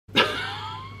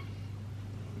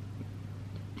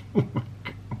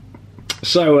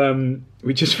So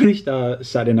we just finished our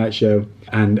Saturday night show,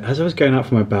 and as I was going out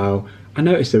for my bow, I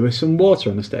noticed there was some water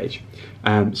on the stage.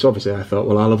 So obviously I thought,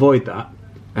 well, I'll avoid that.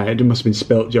 It must have been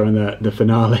spilt during the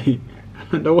finale,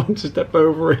 and I went to step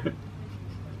over it.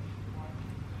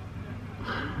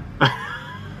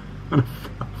 And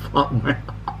I flattened my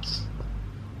ass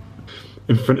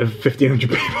in front of 1,500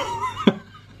 people.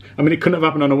 I mean, it couldn't have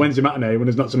happened on a Wednesday matinee when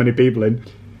there's not so many people in.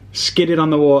 Skidded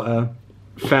on the water,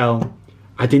 fell.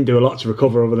 I didn't do a lot to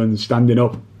recover other than standing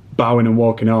up, bowing and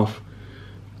walking off.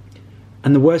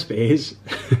 And the worst bit is,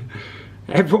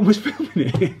 everyone was filming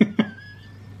it.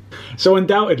 So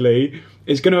undoubtedly,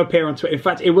 it's going to appear on Twitter. In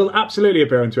fact, it will absolutely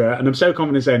appear on Twitter, and I'm so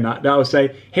confident saying that I'll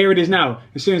say, here it is now.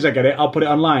 As soon as I get it, I'll put it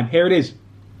online. Here it is.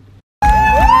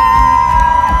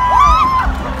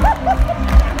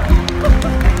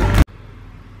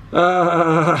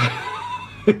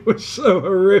 It was so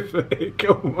horrific.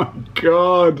 Oh my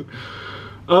god.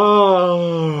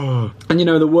 Oh. And you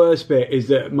know, the worst bit is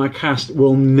that my cast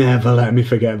will never let me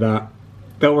forget that.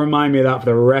 They'll remind me of that for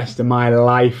the rest of my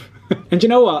life. And you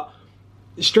know what?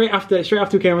 Straight after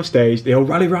we came on stage, they all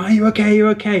rallied around, "Are you okay? You're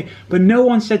okay." But no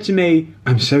one said to me,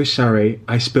 "I'm so sorry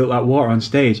I spilt that water on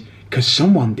stage," because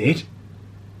someone did.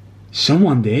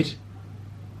 Someone did.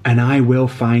 And I will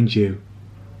find you.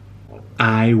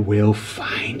 I will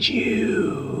find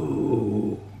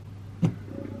you.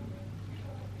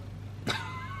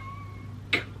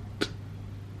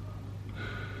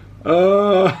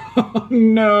 Oh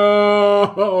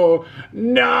no!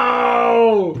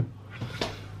 No!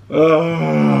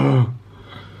 Oh,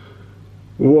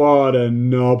 what a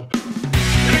knob.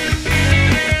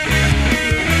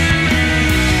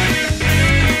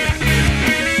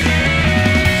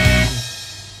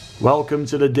 Welcome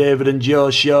to the David and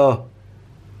Joe Show.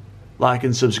 Like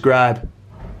and subscribe.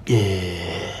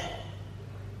 Yeah.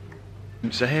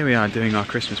 So here we are doing our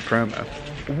Christmas promo.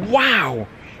 Wow!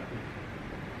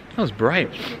 That was bright.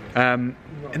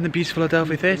 In the beautiful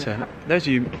Adelphi Theatre. Those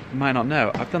of you who might not know,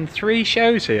 I've done 3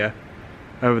 shows here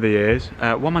over the years.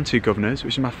 One Man, Two Governors,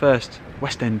 which is my first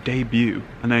West End debut,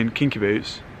 and then Kinky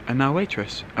Boots, and now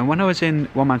Waitress. And when I was in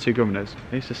One Man, Two Governors,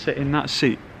 I used to sit in that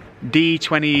seat,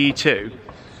 D22.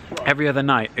 Every other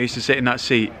night, I used to sit in that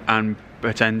seat and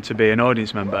pretend to be an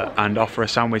audience member and offer a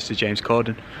sandwich to James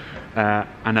Corden.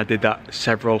 And I did that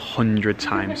several hundred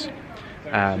times.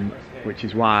 Which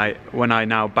is why when I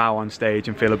now bow on stage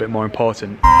and feel a bit more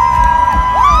important,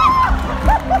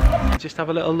 I just have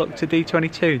a little look to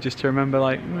D22 just to remember,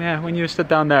 like, yeah, when you stood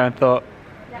down there and thought,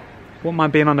 wouldn't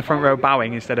mind being on the front row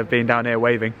bowing instead of being down here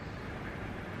waving.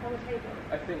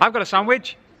 I've got a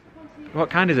sandwich. What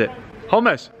kind is it?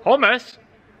 Hummus. Hummus?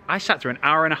 I sat through an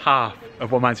hour and a half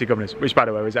of One Man, Two Governors, which by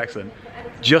the way was excellent,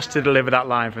 just to deliver that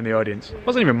line from the audience.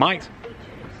 Wasn't even mic'd.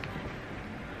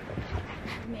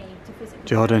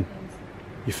 Jordan.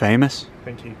 You're famous.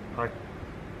 Thank you. Hi.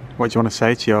 What do you want to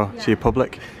say to your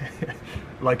public?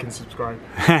 Like and subscribe.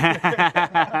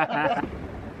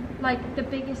 Like the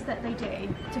biggest that they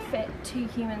do to fit 2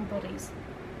 human bodies.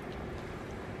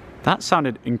 That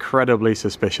sounded incredibly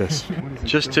suspicious.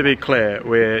 Just to be clear,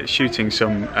 we're shooting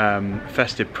some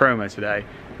festive promo today,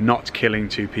 not killing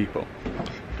 2 people.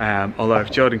 Although if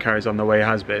Jordan carries on the way he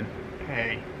has been,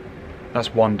 Hey.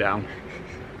 that's 1 down.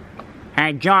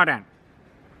 Hey Jordan,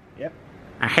 Yep.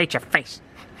 I hate your face.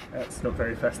 That's not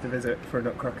very festive, is it, for a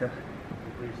nutcracker?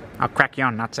 I'll crack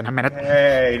your nuts in a minute.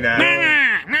 Hey, no.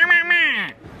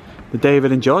 The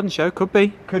David and Jordan Show could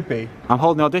be. Could be. I'm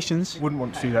holding auditions. Wouldn't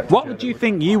want to do that. To What would you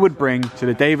think you would bring to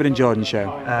the David and Jordan Show?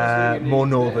 More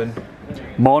northern.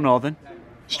 More northern,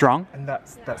 strong, And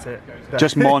that's it.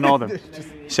 just more northern.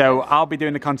 So I'll be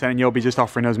doing the content and you'll be just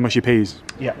offering us mushy peas.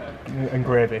 Yeah, and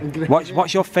gravy.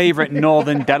 What's your favourite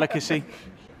northern delicacy?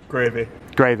 Gravy.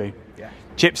 Gravy. Yeah.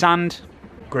 Chips and?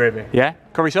 Gravy. Yeah?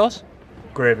 Curry sauce?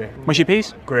 Gravy. Mushy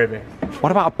peas? Gravy.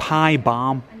 What about a pie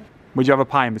balm? Would you have a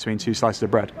pie in between 2 slices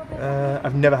of bread?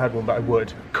 I've never had one, but I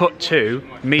would. Cut to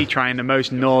me trying the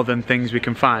most northern things we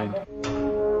can find.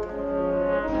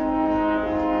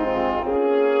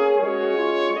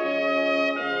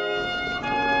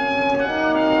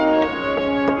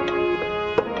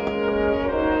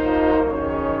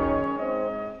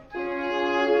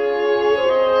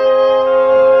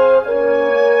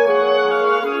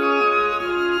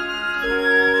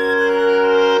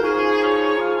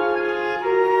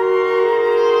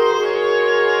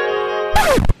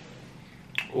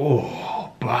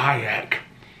 Oh, Bayek.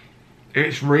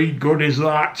 It's really good as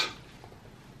that.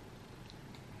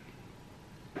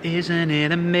 Isn't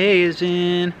it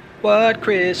amazing what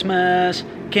Christmas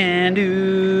can do?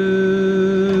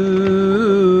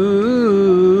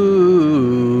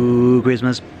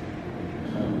 Christmas.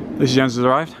 Lucy Jones has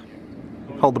arrived.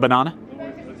 Hold the banana.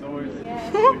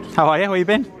 How are you? Where you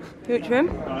been?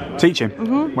 Coachroom. Teaching?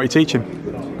 What are you teaching?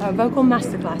 Vocal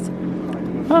masterclass.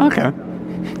 Oh, okay.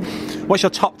 What's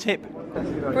your top tip?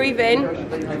 Breathe in.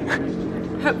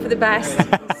 Hope for the best.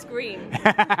 Scream.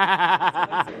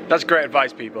 That's great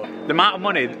advice, people. The amount of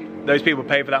money those people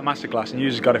pay for that masterclass and you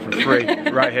just got it for free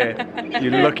right here.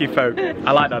 You lucky folk.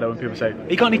 I like that though when people say,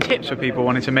 you got any tips for people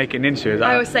wanting to make it an interview?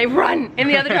 I always say run in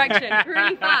the other direction,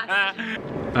 really fast.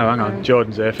 Oh, hang on.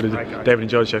 Jordan's here for the David and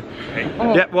George show.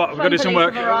 Oh, Yeah, what? We've got to do some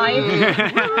work.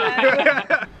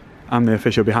 I'm the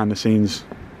official behind the scenes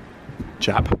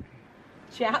chap.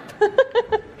 Chap.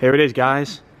 Here it is,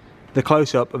 guys. The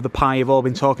close-up of the pie you've all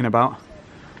been talking about.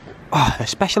 Oh, the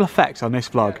special effects on this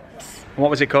vlog. What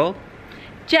was it called?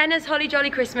 Jenna's Holly Jolly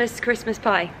Christmas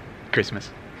pie. Christmas.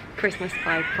 Christmas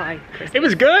pie, Christmas. It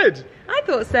was good. I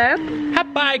thought so.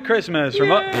 Happy Christmas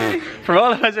from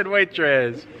all of us at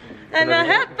Waitrose. And a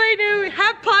happy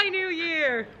new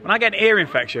year. When I get an ear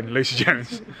infection, Lucy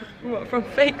Jones, What, from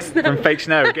fake snow? from fake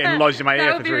snow getting lodged in my ear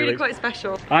That for would be 3 really weeks. quite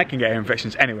special. I can get ear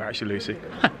infections anywhere, actually, Lucy.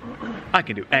 I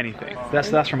can do anything.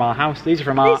 That's from our house. These are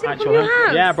from our These are actual from your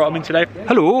house? Yeah, I brought them in today.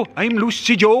 Hello, I'm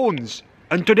Lucy Jones,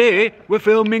 and today we're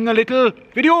filming a little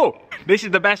video. This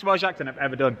is the best Welsh accent I've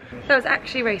ever done. That was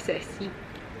actually racist.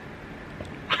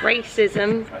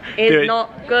 Racism Do is it.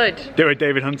 not good. Do it,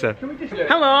 David Hunter.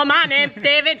 Hello, my name's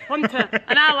David Hunter,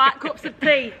 and I like cups of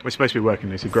tea. We're supposed to be working,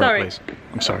 Lucy. Grow up, Sorry. please.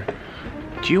 I'm sorry.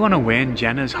 Do you want to win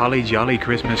Jenna's Holly Jolly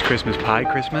Christmas Pie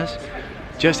Christmas?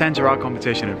 Just enter our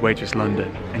competition at Waitrose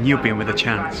London, and you'll be in with a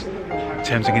chance.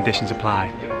 Terms and conditions apply.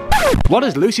 What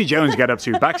does Lucy Jones get up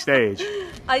to backstage?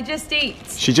 I just eat.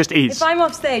 She just eats. If I'm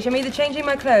off stage, I'm either changing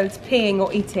my clothes, peeing,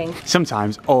 or eating.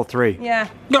 Sometimes all three. Yeah.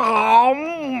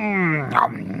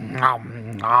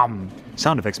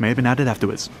 Sound effects may have been added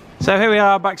afterwards. So here we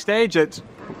are backstage at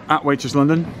Waitrose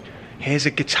London. Here's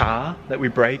a guitar that we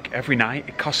break every night.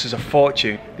 It costs us a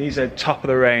fortune. These are top of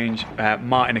the range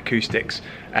Martin acoustics.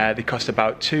 They cost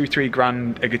about 2-3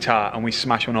 grand a guitar, and we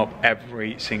smash one up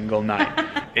every single night.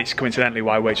 It's coincidentally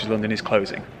why Waitrose London is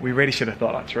closing. We really should have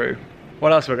thought that through.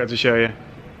 What else have I got to show you?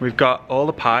 We've got all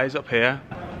the pies up here.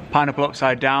 Pineapple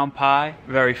upside down pie,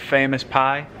 very famous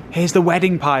pie. Here's the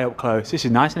wedding pie up close. This is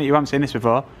nice, isn't it? You haven't seen this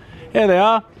before. Here they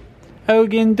are.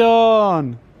 Ogie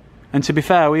Dawn. And to be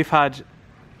fair, we've had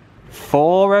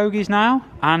 4 Ogies now,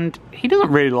 and he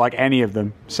doesn't really like any of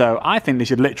them. So I think they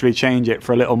should literally change it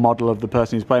for a little model of the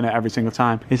person who's playing it every single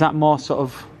time. Is that more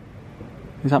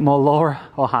Laura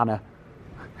or Hannah?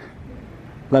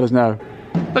 Let us know.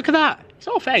 Look at that. It's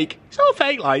all fake. It's all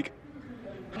fake, like.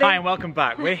 Hi and welcome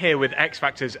back. We're here with X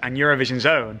Factor's and Eurovision's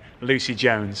own Lucy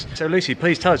Jones. So Lucy,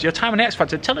 please tell us your time on the X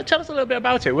Factor. Tell us a little bit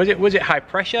about it. Was it high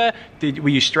pressure? Were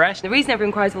you stressed? The reason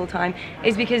everyone cries all the time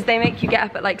is because they make you get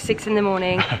up at like 6 in the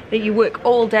morning, that you work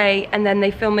all day, and then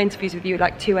they film interviews with you at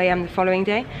like 2 AM the following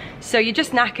day. So you're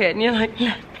just knackered and you're like,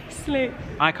 let me sleep.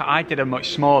 I did a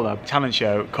much smaller talent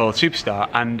show called Superstar,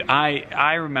 and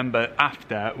I remember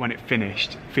after, when it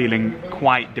finished, feeling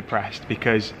quite depressed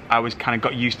because I was kind of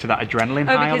got used to that adrenaline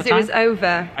high all the Because time. it was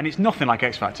over. And it's nothing like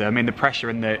X Factor. I mean, the pressure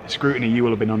and the scrutiny you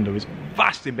will have been under was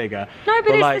vastly bigger. No,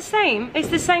 but it's like, the same. It's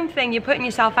the same thing. You're putting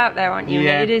yourself out there, aren't you?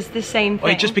 Yeah. It is the same thing.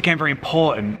 Well, it just became very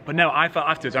important. But no, I felt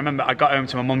afterwards, I remember I got home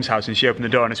to my mum's house and she opened the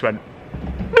door and I just went,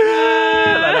 like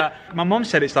that. My mum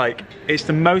said it's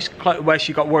the most where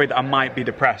she got worried that I might be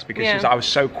depressed because she was like, I was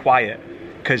so quiet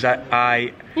because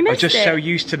I was just so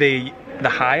used to the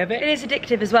high of it. It is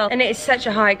addictive as well, and it is such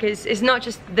a high because it's not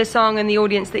just the song and the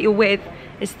audience that you're with,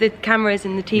 it's the cameras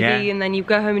and the TV, and then you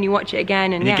go home and you watch it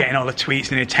again, and you're getting all the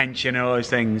tweets and attention and all those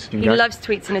things. He loves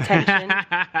tweets and attention.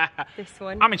 This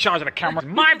one. I'm in charge of the camera.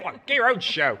 My one. Get your own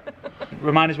show.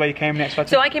 Remind us where you came next.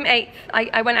 So I came 8th.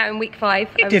 I went out in week 5.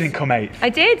 You didn't come 8th. I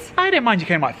did. I didn't mind you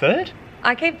came like 3rd.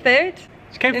 I came 3rd.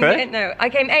 You came 3rd? No, I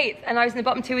came 8th, and I was in the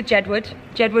bottom 2 with Jedward.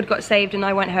 Jedward got saved, and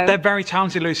I went home. They're very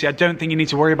talented, Lucy. I don't think you need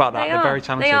to worry about that. They're very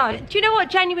talented. They are. Do you know what?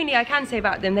 Genuinely, I can say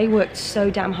about them. They worked so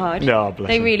damn hard. No, bless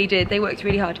They them. really did. They worked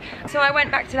really hard. So I went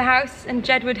back to the house, and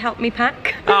Jedward helped me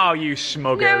pack. Oh, you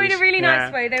smuggers. No, in a really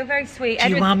nice way. They were very sweet. Do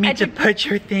you want me to put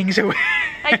your things away?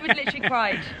 Edward literally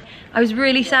cried. I was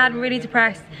really sad and really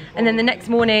depressed, and then the next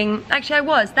morning, actually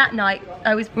that night,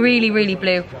 I was really, really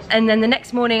blue. And then the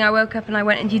next morning I woke up and I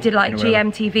went and you did like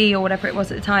GMTV or whatever it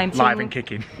was at the time. Live and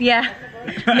kicking. Yeah.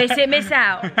 Miss it, miss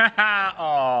out.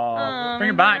 Oh,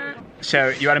 bring it back. So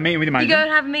you had a meeting with the You manager? go and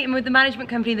have a meeting with the management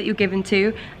company that you're given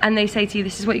to, and they say to you,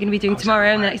 this is what you're going to be doing tomorrow,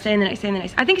 and the next day, and the next day, and the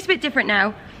next. I think it's a bit different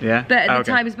now. Yeah. But at the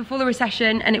time, it was before the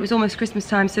recession, and it was almost Christmas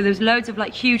time, so there was loads of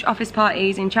like huge office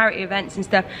parties and charity events and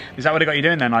stuff. Is that what they got you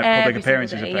doing then, like public Every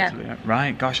single appearances? day, Effectively?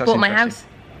 Right, gosh, that's Bought my interesting. house.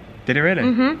 Did it really?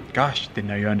 Mm-hmm. Gosh, didn't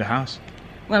know you owned a house.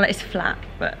 Well, it's flat,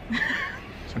 but...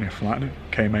 It's only a flat, isn't it?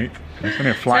 K-mate. It's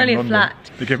only a flat. It's only in a London.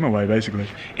 flat. They give them away, basically.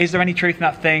 Is there any truth in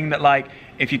that thing that, like,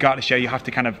 if you go out to show, you have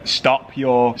to kind of stop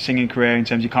your singing career in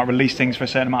terms of you can't release things for a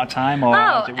certain amount of time? Or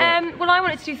how does it work? Well, I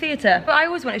wanted to do theatre. But I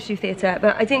always wanted to do theatre,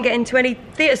 but I didn't get into any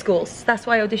theatre schools. That's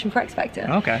why I auditioned for X Factor.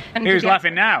 Okay. And Who's to get-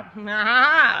 laughing now?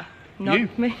 Ah, not You.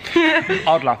 me.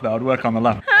 I'd laugh though, I'd work on the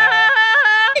laugh.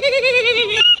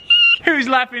 Who's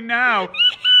laughing now?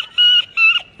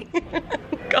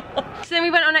 God. So then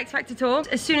we went on X Factor tour.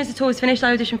 As soon as the tour was finished,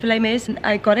 I auditioned for Les Mis and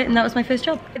I got it, and that was my first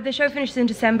job. The show finished in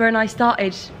December and I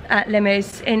started at Les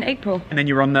Mis in April. And then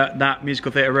you were on that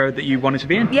musical theatre road that you wanted to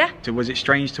be in? Yeah. So was it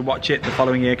strange to watch it the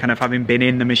following year, kind of having been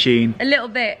in the machine? A little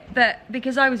bit, but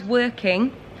because I was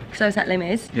working, because I was at Les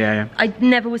Mis, Yeah. I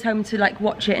never was home to like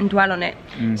watch it and dwell on it.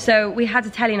 So we had a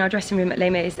telly in our dressing room at Les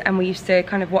Mis and we used to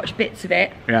kind of watch bits of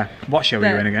it. Yeah. What show were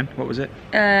you But- in again? What was it?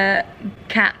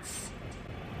 Cats.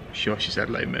 Sure, she said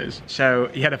Les Mis. So,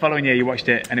 yeah, the following year you watched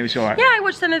it and it was alright? Yeah, I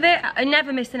watched some of it. I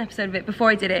never missed an episode of it. Before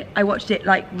I did it, I watched it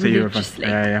like So you were- religiously.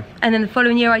 yeah. And then the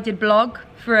following year I did blog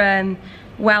for a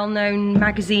well-known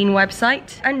magazine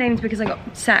website. Unnamed because I got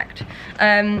sacked.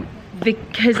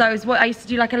 Because I used to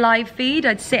do like a live feed.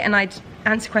 I'd sit and I'd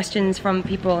answer questions from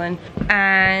people,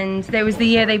 and there was the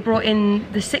year they brought in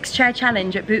the 6-chair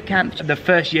challenge at boot camp. The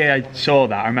first year I saw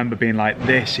that, I remember being like,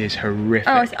 this is horrific.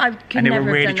 Oh, I could and they never were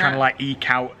have really done trying that. to like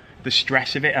eke out the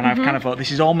stress of it, and I've kind of thought,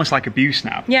 this is almost like abuse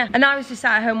now. Yeah, and I was just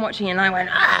sat at home watching it and I went,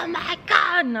 oh my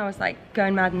God, and I was like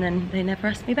going mad, and then they never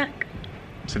asked me back.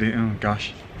 So, oh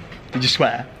gosh. Did you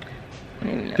swear?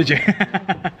 Maybe Did you?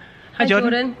 Hi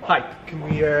Jordan. Hi, can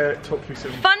we talk through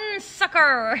some... Fun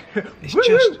sucker! It's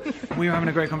just, we were having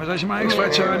a great conversation, my X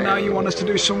Factor, and now you want us to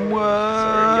do some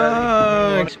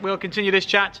work. We'll continue this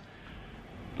chat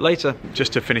later.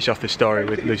 Just to finish off this story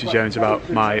with Lucy Jones about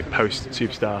my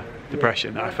post-Superstar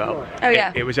depression that I felt. Oh,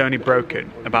 yeah. It was only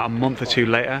broken about a month or two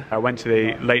later. I went to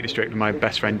the Lake District with my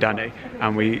best friend Danny,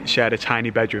 and we shared a tiny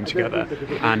bedroom together,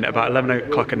 and about 11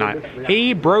 o'clock at night,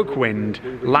 he broke wind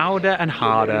louder and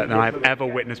harder than I've ever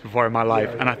witnessed before in my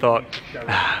life, and I thought,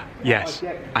 yes,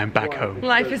 I'm back home.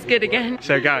 Life is good again.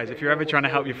 So guys, if you're ever trying to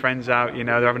help your friends out, you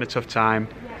know, they're having a tough time,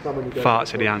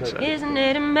 farts are the answer. Isn't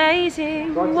it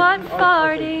amazing what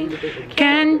farting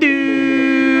Can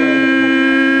do.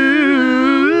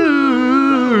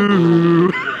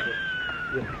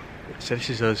 So this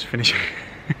is us finishing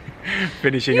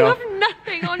You off. have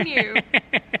nothing on you.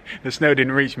 The snow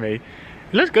didn't reach me. It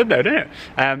looks good though, doesn't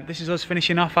it? This is us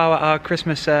finishing off our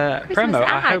Christmas promo. I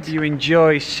ad. hope you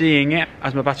enjoy seeing it.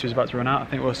 As my battery's about to run out, I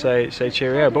think we'll say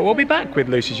cheerio. But we'll be back with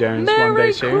Lucy Jones one day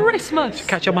Merry soon. Christmas!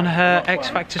 Catch up on her X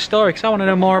Factor story, because I want to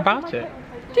know more about it.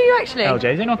 Do you actually? LJ,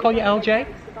 does anyone call you LJ?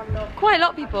 Quite a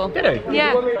lot of people. Did they?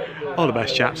 Yeah. All the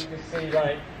best, chaps.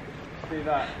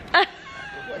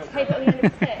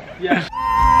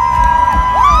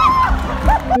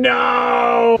 No!